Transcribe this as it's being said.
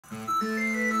Hey,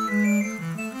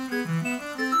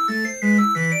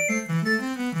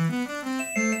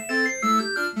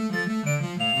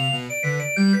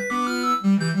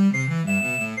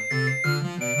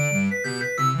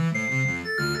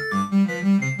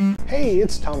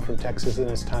 it's Tom from Texas, and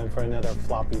it's time for another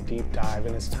floppy deep dive,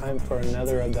 and it's time for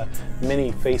another of the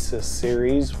Many Faces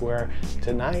series, where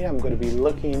tonight I'm going to be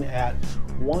looking at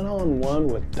one-on-one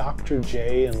with Dr.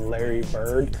 J and Larry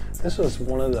Bird. This was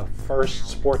one of the first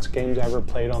sports games I ever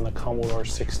played on the Commodore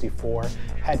 64.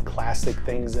 Had classic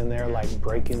things in there like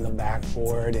breaking the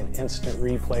backboard and instant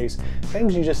replays,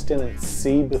 things you just didn't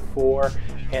see before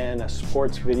in a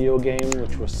sports video game,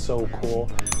 which was so cool.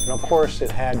 And of course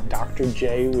it had Dr.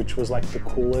 J, which was like the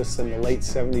coolest in the late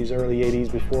 70s, early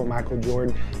 80s before Michael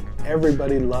Jordan.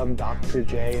 Everybody loved Dr.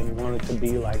 J and wanted to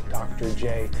be like Dr.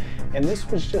 J. And this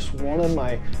was just one of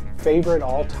my favorite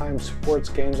all-time sports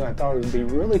games, and I thought it would be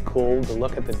really cool to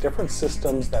look at the different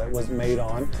systems that it was made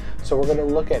on. So we're going to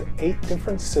look at 8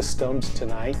 different systems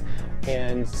tonight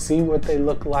and see what they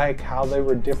look like, how they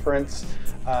were different,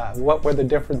 what were the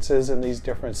differences in these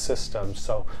different systems.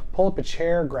 So pull up a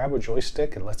chair, grab a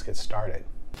joystick, and let's get started.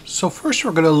 So first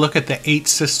we're going to look at the 8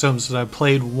 systems that I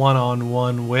played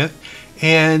one-on-one with.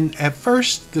 And at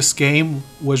first this game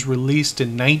was released in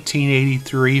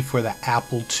 1983 for the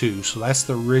Apple II. So that's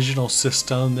the original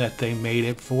system that they made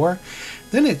it for.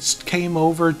 Then it came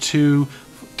over to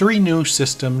 3 new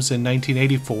systems in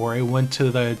 1984. It went to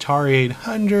the Atari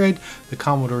 800, the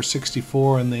Commodore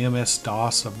 64, and the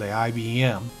MS-DOS of the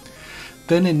IBM.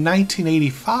 Then in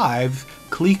 1985,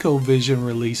 ColecoVision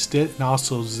released it, and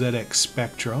also ZX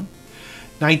Spectrum.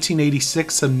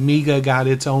 1986, Amiga got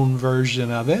its own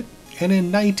version of it. And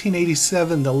in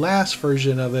 1987, the last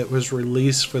version of it was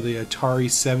released for the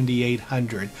Atari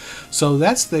 7800. So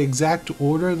that's the exact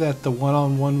order that the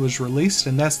one-on-one was released,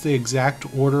 and that's the exact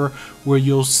order where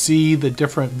you'll see the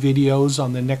different videos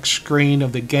on the next screen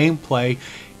of the gameplay.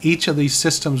 Each of these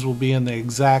systems will be in the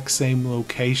exact same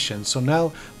location. So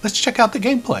now let's check out the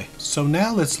gameplay. So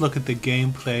now let's look at the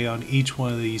gameplay on each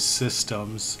one of these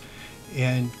systems.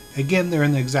 And again, they're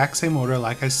in the exact same order,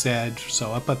 like I said.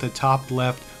 So up at the top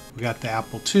left, we got the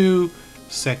Apple II,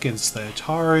 second's the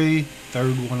Atari,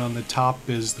 third one on the top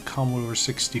is the Commodore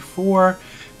 64.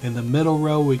 In the middle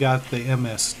row we got the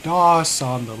MS-DOS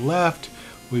on the left,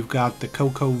 we've got the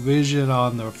ColecoVision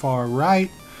on the far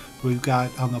right, we've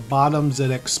got on the bottom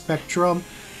ZX Spectrum,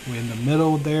 in the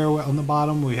middle there on the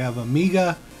bottom we have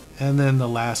Amiga, and then the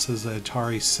last is the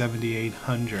Atari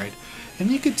 7800.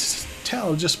 And you could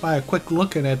tell just by a quick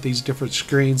looking at these different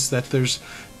screens that there's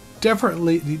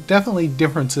definitely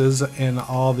differences in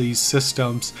all these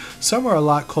systems. Some are a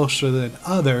lot closer than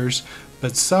others,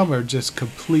 but some are just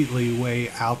completely way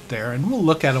out there. And we'll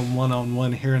look at them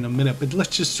one-on-one here in a minute, but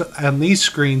let's just on these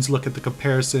screens look at the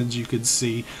comparisons. You can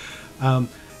see in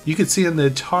the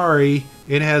Atari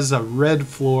it has a red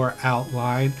floor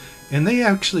outline, and they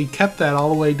actually kept that all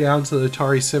the way down to the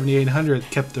Atari 7800,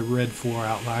 kept the red floor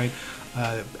outline.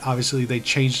 Obviously they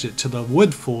changed it to the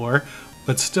wood floor,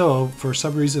 but still, for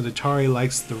some reason, Atari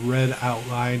likes the red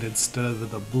outline instead of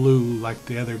the blue like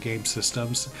the other game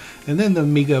systems. And then the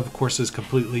Amiga, of course, is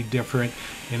completely different,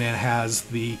 and it has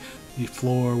the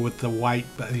floor with the white,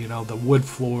 the wood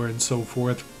floor and so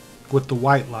forth with the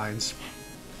white lines.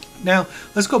 Now,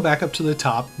 let's go back up to the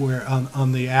top where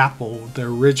on the Apple, the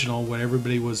original, what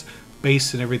everybody was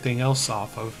basing everything else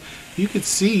off of. You could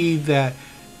see that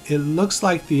it looks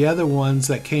like the other ones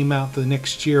that came out the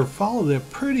next year followed it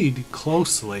pretty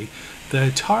closely. The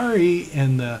Atari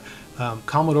and the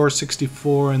Commodore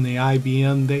 64 and the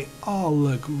IBM, they all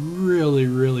look really,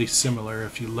 really similar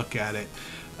if you look at it.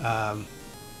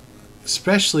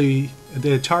 Especially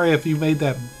the Atari, if you made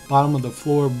that bottom of the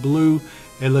floor blue,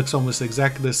 it looks almost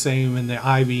exactly the same. In the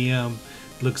IBM,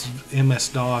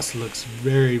 MS-DOS looks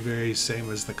very, very same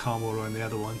as the Commodore and the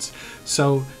other ones.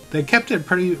 So they kept it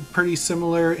pretty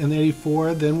similar in the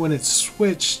 84. Then when it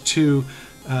switched to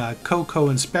Coco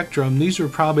and Spectrum, these were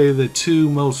probably the 2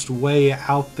 most way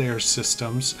out there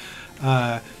systems.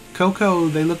 Coco,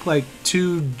 they look like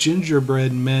 2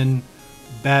 gingerbread men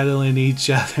battling each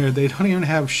other. They don't even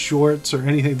have shorts or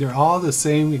anything. They're all the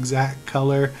same exact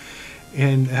color,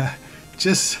 and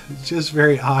just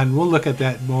very odd. And we'll look at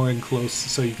that more in close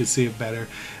so you can see it better.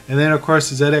 And then of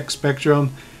course ZX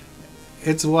Spectrum,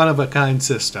 it's one of a kind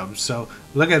system. So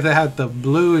look at that, the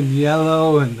blue and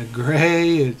yellow and the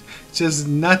gray. It's just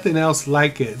nothing else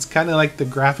like it. It's kind of like the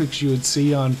graphics you would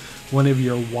see on one of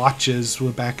your watches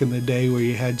back in the day, where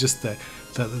you had just the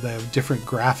different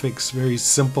graphics, very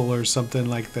simple, or something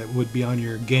like that would be on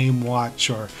your game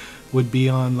watch, or would be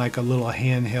on like a little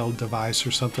handheld device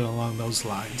or something along those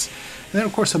lines. And then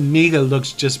of course Amiga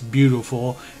looks just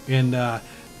beautiful, and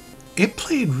it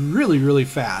played really, really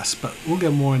fast, but we'll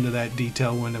get more into that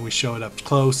detail when we show it up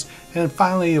close. And then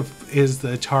finally is the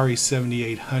Atari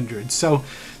 7800. So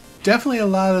definitely a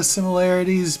lot of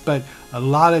similarities, but a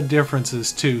lot of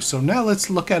differences too. So now let's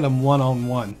look at them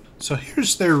one-on-one. So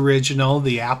here's the original,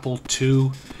 the Apple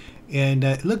II, and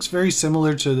it looks very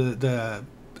similar to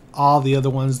all the other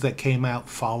ones that came out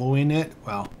following it.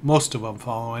 Well, most of them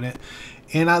following it.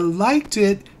 And I liked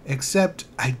it, except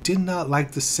I did not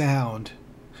like the sound.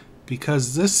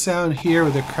 Because this sound here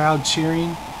with the crowd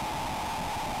cheering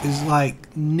is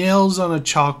like nails on a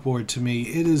chalkboard to me.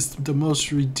 It is the most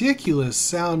ridiculous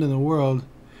sound in the world.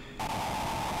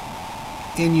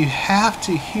 And you have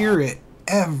to hear it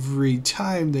every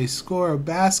time they score a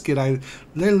basket. I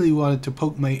literally wanted to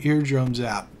poke my eardrums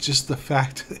out. Just the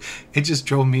fact, it just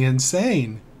drove me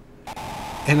insane.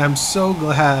 And I'm so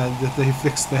glad that they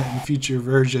fixed that in future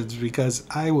versions, because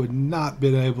I would not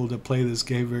been able to play this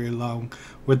game very long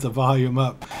with the volume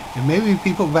up. And maybe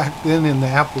people back then in the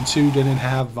Apple II didn't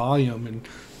have volume and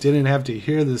didn't have to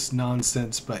hear this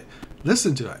nonsense, but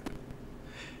listen to it.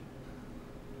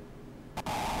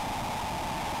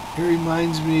 It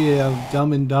reminds me of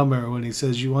Dumb and Dumber when he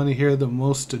says, "You want to hear the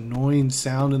most annoying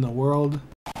sound in the world?"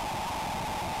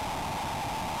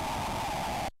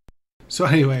 So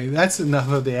anyway, that's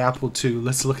enough of the Apple II.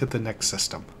 Let's look at the next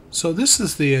system. So this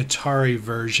is the Atari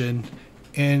version,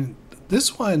 and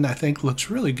this one I think looks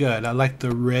really good. I like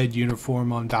the red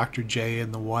uniform on Dr. J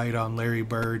and the white on Larry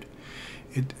Bird.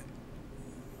 It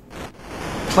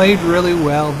played really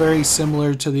well, very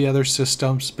similar to the other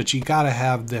systems, but you gotta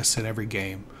have this in every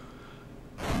game.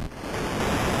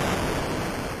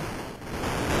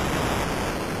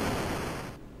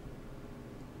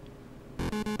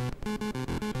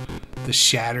 The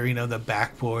shattering of the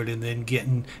backboard and then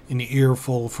getting an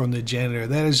earful from the janitor.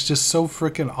 That is just so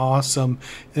freaking awesome.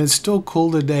 And it's still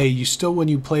cool today. You still, when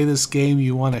you play this game,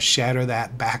 you want to shatter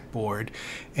that backboard.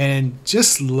 And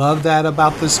just love that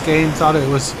about this game. Thought it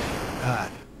was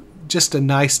just a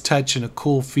nice touch and a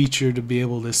cool feature to be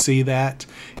able to see that,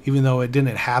 even though it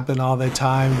didn't happen all the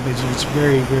time. But it's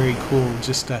very, very cool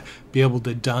just to be able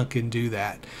to dunk and do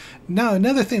that. Now,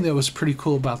 another thing that was pretty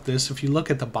cool about this, if you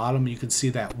look at the bottom, you can see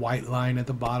that white line at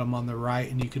the bottom on the right,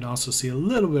 and you can also see a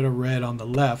little bit of red on the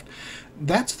left.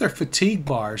 That's their fatigue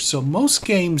bar. So most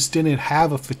games didn't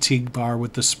have a fatigue bar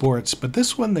with the sports, but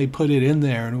this one they put it in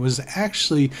there, and it was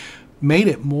actually made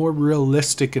it more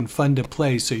realistic and fun to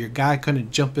play. So your guy couldn't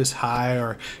jump as high,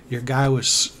 or your guy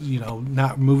was, you know,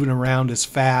 not moving around as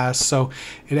fast. So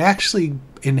it actually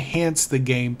enhanced the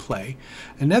gameplay.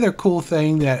 Another cool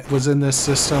thing that was in this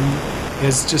system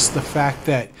is just the fact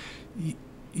that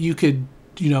you could,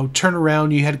 you know, turn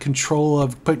around. You had control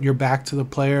of putting your back to the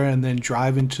player and then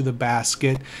drive into the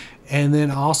basket. And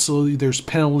then also there's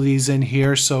penalties in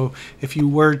here, so if you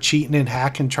were cheating and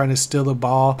hacking trying to steal the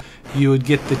ball, you would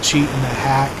get the cheat and the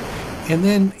hack. And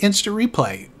then instant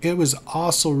replay. It was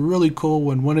also really cool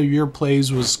when one of your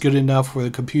plays was good enough where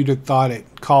the computer thought it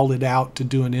called it out to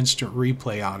do an instant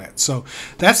replay on it. So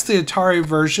that's the Atari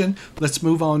version. Let's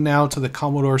move on now to the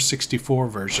Commodore 64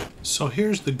 version. So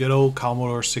here's the good old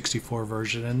Commodore 64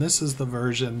 version, and this is the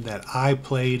version that I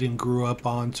played and grew up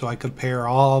on, so I compare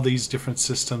all these different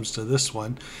systems to this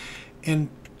one. And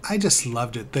I just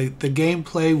loved it. The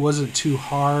gameplay wasn't too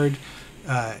hard,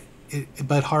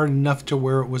 but hard enough to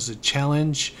where it was a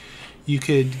challenge. You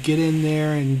could get in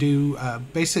there and do,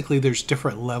 basically there's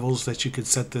different levels that you could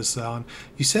set this on.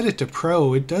 You set it to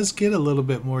pro, it does get a little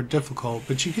bit more difficult,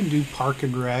 but you can do park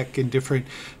and rec and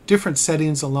different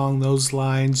settings along those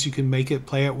lines. You can make it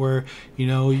play it where, you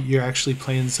know, you're actually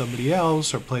playing somebody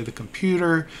else or play the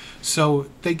computer. So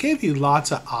they gave you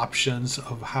lots of options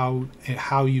of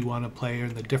how you want to play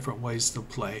and the different ways to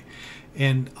play.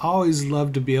 And I always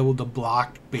love to be able to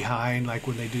block behind, like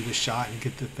when they do the shot and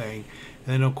get the thing.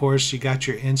 And then of course you got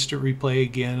your instant replay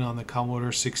again on the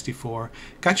Commodore 64.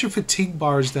 Got your fatigue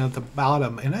bars down at the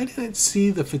bottom, and I didn't see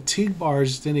the fatigue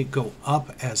bars didn't go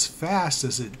up as fast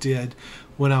as it did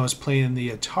when I was playing the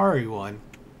Atari one.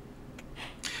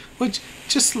 Which,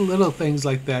 just little things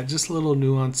like that, just little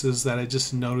nuances that I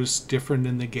just noticed different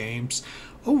in the games.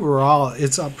 Overall,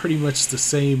 it's pretty much the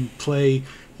same play,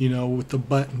 you know, with the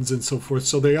buttons and so forth.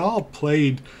 So they all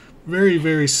played very,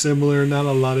 very similar, not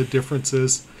a lot of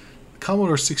differences.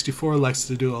 Commodore 64 likes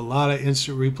to do a lot of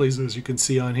instant replays, as you can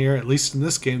see on here. At least in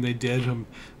this game they did.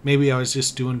 Maybe I was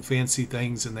just doing fancy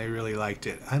things and they really liked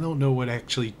it. I don't know what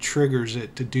actually triggers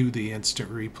it to do the instant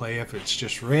replay, if it's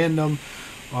just random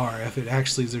or if it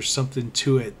actually there's something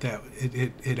to it that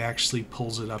it actually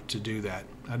pulls it up to do that.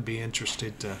 I'd be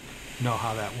interested to know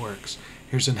how that works.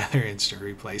 Here's another instant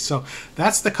replay. So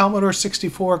that's the Commodore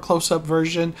 64 close-up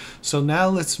version. So now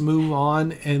let's move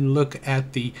on and look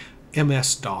at the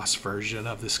MS-DOS version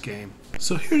of this game.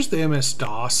 So here's the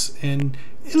MS-DOS, and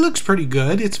it looks pretty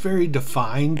good. It's very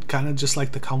defined, kind of just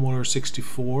like the Commodore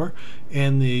 64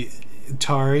 and the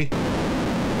Atari.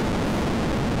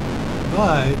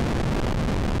 But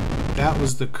that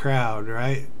was the crowd,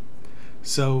 right?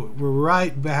 So we're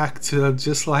right back to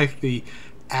just like the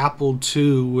Apple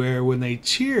II, where when they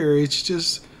cheer, it's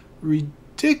just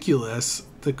ridiculous.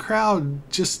 The crowd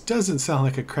just doesn't sound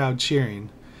like a crowd cheering.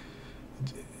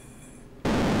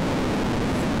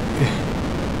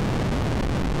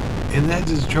 And that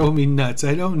just drove me nuts.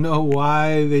 I don't know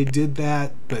why they did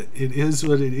that, but it is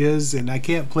what it is, and I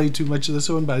can't play too much of this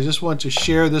one, but I just want to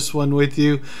share this one with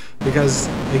you because,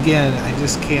 again, I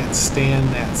just can't stand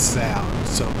that sound.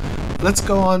 So let's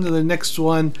go on to the next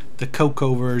one, the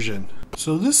Coco version.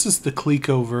 So this is the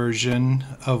Coleco version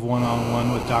of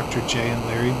One-on-One with Dr. J and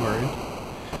Larry Bird.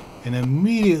 And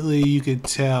immediately you could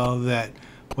tell that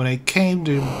when it came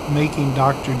to making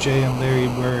Dr. J and Larry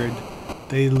Bird,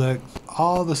 they looked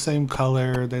all the same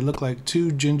color. They looked like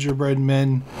two gingerbread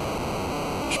men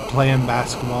playing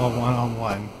basketball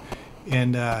one-on-one.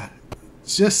 And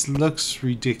just looks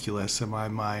ridiculous in my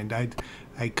mind.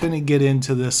 I couldn't get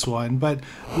into this one, but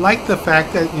like the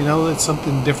fact that, you know, it's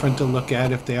something different to look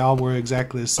at. If they all were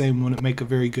exactly the same, wouldn't make a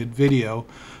very good video.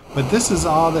 But this is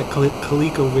all that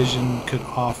ColecoVision could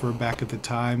offer back at the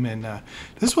time, and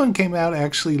this one came out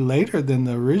actually later than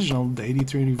the original, the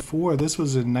 83-84. This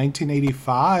was in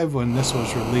 1985 when this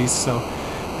was released, so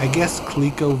I guess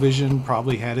ColecoVision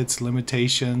probably had its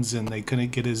limitations and they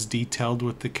couldn't get as detailed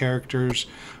with the characters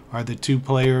or the two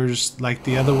players like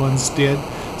the other ones did.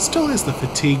 Still has the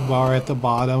fatigue bar at the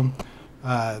bottom.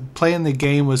 Playing the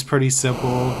game was pretty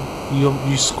simple.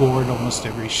 You scored almost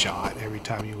every shot every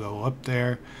time you go up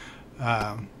there.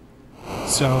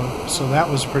 So that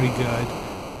was pretty good.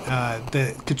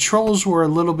 The controls were a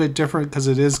little bit different because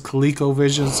it is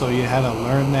ColecoVision, so you had to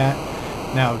learn that.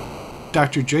 Now,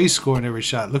 Dr. J scoring every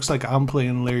shot. Looks like I'm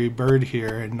playing Larry Bird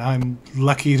here, and I'm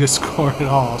lucky to score it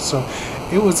all. So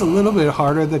it was a little bit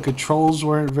harder. The controls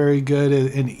weren't very good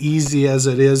and easy as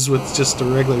it is with just a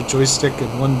regular joystick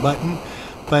and one button.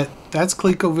 But that's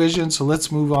ColecoVision, so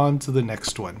let's move on to the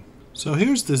next one. So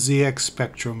here's the ZX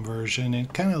Spectrum version.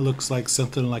 It kind of looks like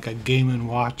something like a Game &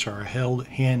 Watch or a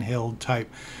handheld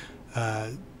type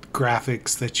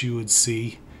graphics that you would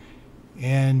see.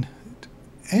 And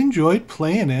I enjoyed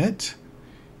playing it.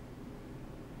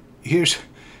 Here's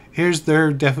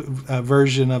their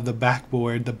version of the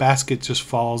backboard. The basket just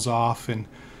falls off and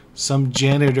some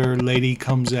janitor lady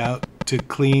comes out to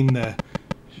clean the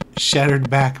shattered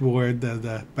backboard,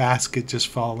 the basket just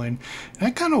falling. And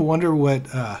I kind of wonder what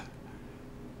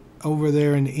over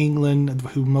there in England,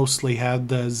 who mostly had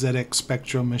the ZX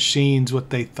Spectrum machines, what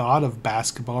they thought of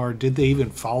basketball, or did they even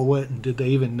follow it, and did they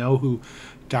even know who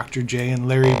Dr. J and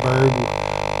Larry Bird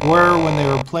were when they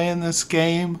were playing this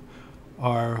game?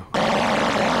 Or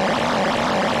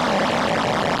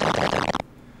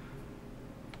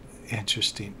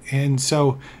interesting. And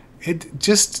so it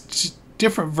just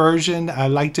different version. I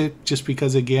liked it just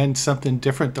because, again, something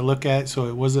different to look at, so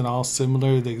it wasn't all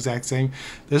similar, the exact same.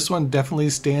 This one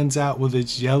definitely stands out with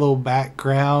its yellow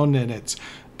background and it's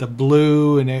the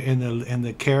blue and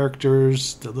the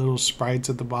characters, the little sprites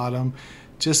at the bottom.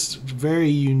 Just very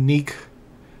unique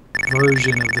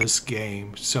version of this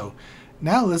game. So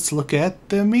now let's look at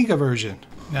the Amiga version.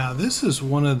 Now this is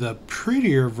one of the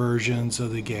prettier versions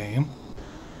of the game.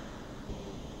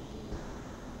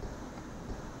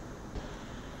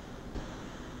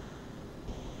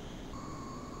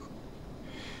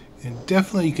 And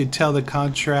definitely you could tell the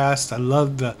contrast. I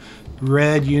love the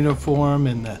red uniform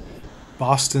and the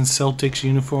Boston Celtics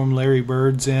uniform Larry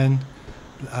Bird's in.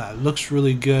 Looks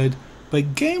really good.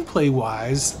 But gameplay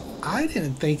wise, I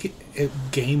didn't think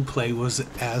gameplay was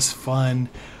as fun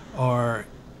or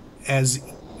as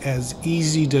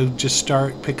easy to just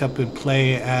start, pick up and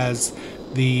play as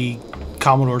the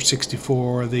Commodore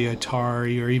 64 or the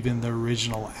Atari or even the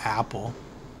original Apple.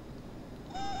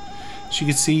 As you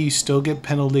can see, you still get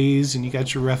penalties and you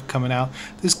got your ref coming out.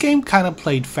 This game kind of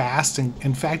played fast, and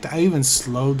in fact I even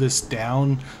slowed this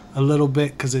down a little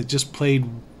bit because it just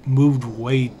moved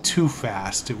way too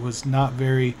fast. It was not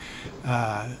very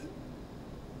the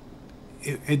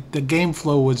game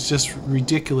flow was just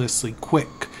ridiculously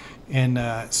quick, and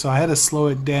so I had to slow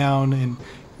it down. And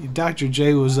Dr.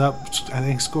 J was up, I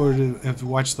think scored, if you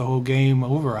watched the whole game,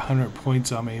 over 100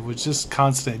 points on me. It was just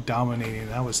constant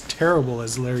dominating. I was terrible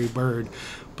as Larry Bird.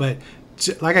 But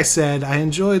like I said, I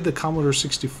enjoyed the Commodore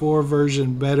 64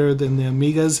 version better than the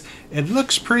Amigas. It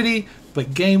looks pretty,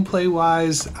 but gameplay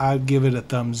wise, I'd give it a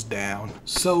thumbs down.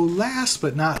 So last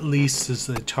but not least is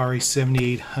the Atari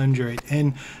 7800,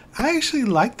 and I actually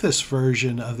like this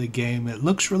version of the game. It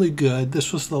looks really good.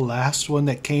 This was the last one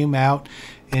that came out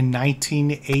in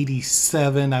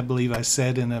 1987, I believe I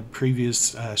said in a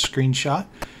previous screenshot.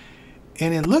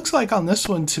 And it looks like on this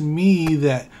one to me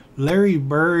that Larry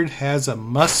Bird has a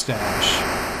mustache,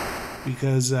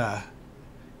 because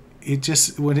it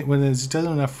just, when it's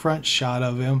done a front shot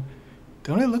of him,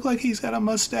 don't it look like he's got a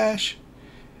mustache?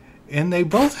 And they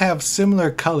both have similar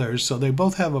colors, so they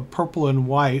both have a purple and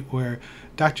white, where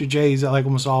Dr. J is like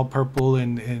almost all purple,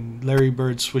 and Larry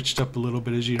Bird switched up a little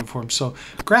bit his uniform. So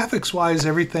graphics wise,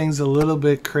 everything's a little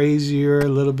bit crazier, a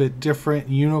little bit different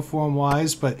uniform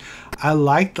wise, but I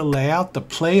like the layout. The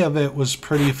play of it was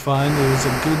pretty fun. It was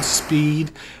a good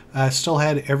speed. Still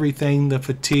had everything, the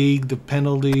fatigue, the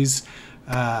penalties.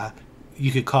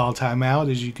 You could call timeout,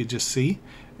 as you could just see.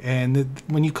 And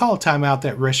when you call timeout,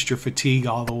 that rests your fatigue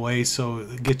all the way, so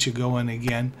it gets you going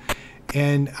again.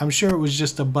 And I'm sure it was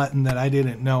just a button that I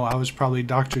didn't know. I was probably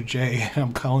Dr. J, and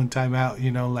I'm calling timeout,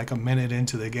 you know, like a minute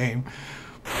into the game.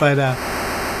 But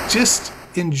just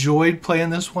enjoyed playing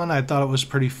this one. I thought it was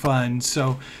pretty fun.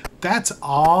 So that's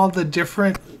all the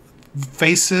different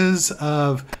faces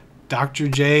of Dr.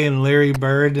 J and Larry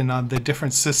Bird, and on the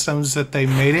different systems that they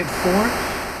made it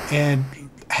for. And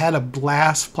had a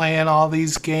blast playing all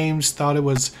these games. Thought it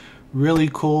was really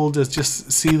cool to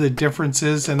just see the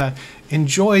differences, and I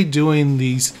enjoy doing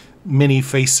these mini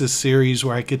faces series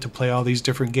where I get to play all these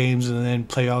different games and then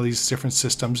play all these different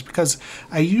systems, because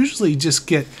I usually just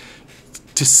get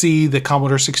to see the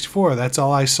Commodore 64. That's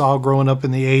all I saw growing up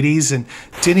in the 80s, and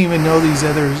didn't even know these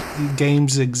other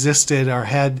games existed or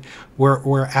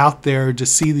were out there, to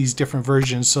see these different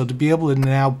versions. So to be able to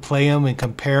now play them and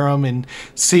compare them and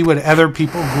see what other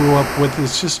people grew up with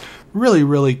is just really,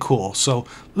 really cool. So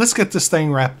let's get this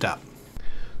thing wrapped up.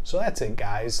 So that's it,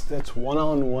 guys. That's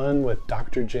one-on-one with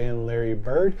Dr. J and Larry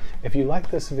Bird. If you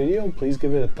like this video, please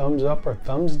give it a thumbs up or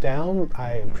thumbs down.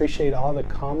 I appreciate all the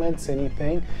comments,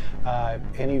 anything,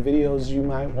 any videos you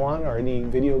might want, or any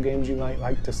video games you might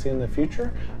like to see in the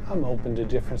future. I'm open to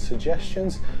different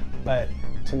suggestions, but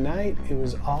tonight it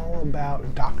was all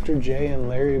about Dr. J and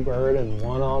Larry Bird and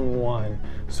one-on-one.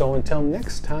 So until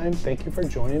next time, thank you for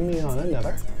joining me on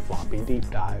another Floppy Deep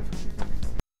Dive.